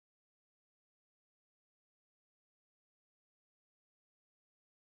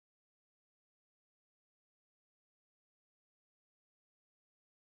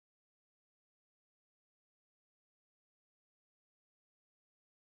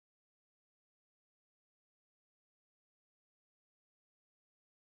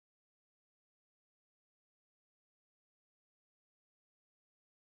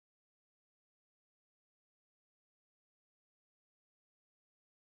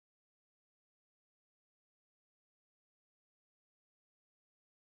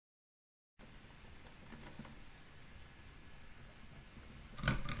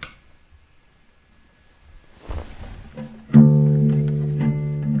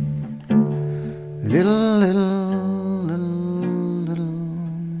little, little, little, little.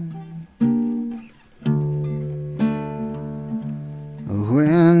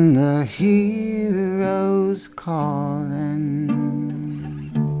 When the hero's calling,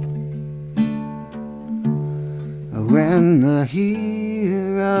 when the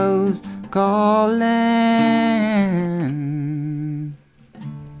hero's calling,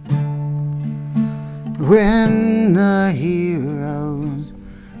 when the hero's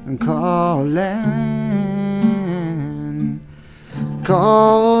calling,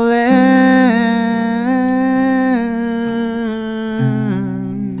 calling,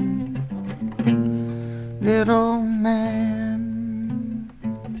 little man,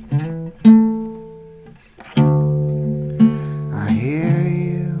 I hear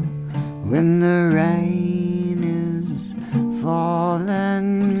you when the rain is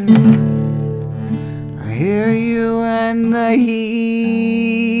falling, I hear you when the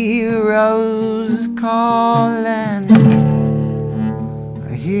hero's calling,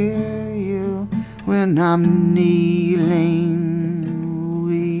 I hear you when I'm kneeling,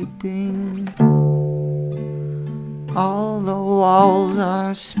 weeping. All the walls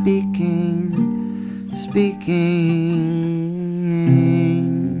are speaking, speaking.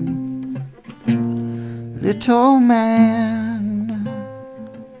 Little man,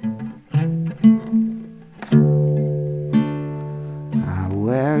 I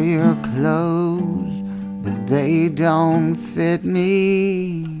wear your clothes, but they don't fit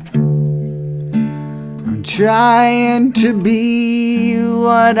me. I'm trying to be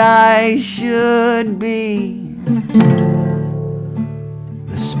what I should be.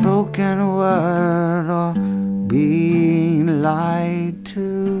 The spoken word or being lied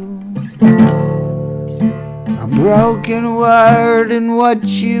to. A broken word and what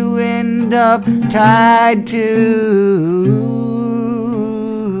you end up tied to.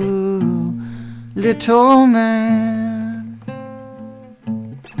 Little man,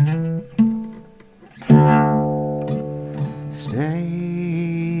 stay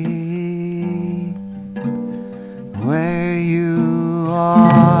where you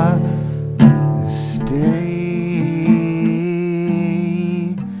are, stay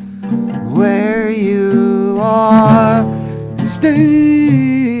where you are, stay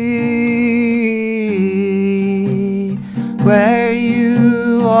where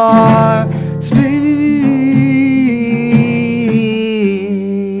you are, stay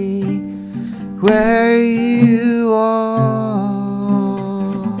where you are,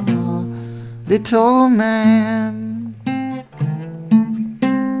 little man.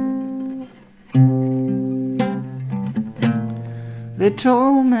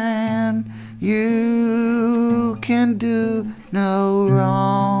 Little man, you can do no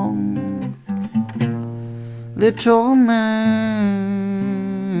wrong. Little man,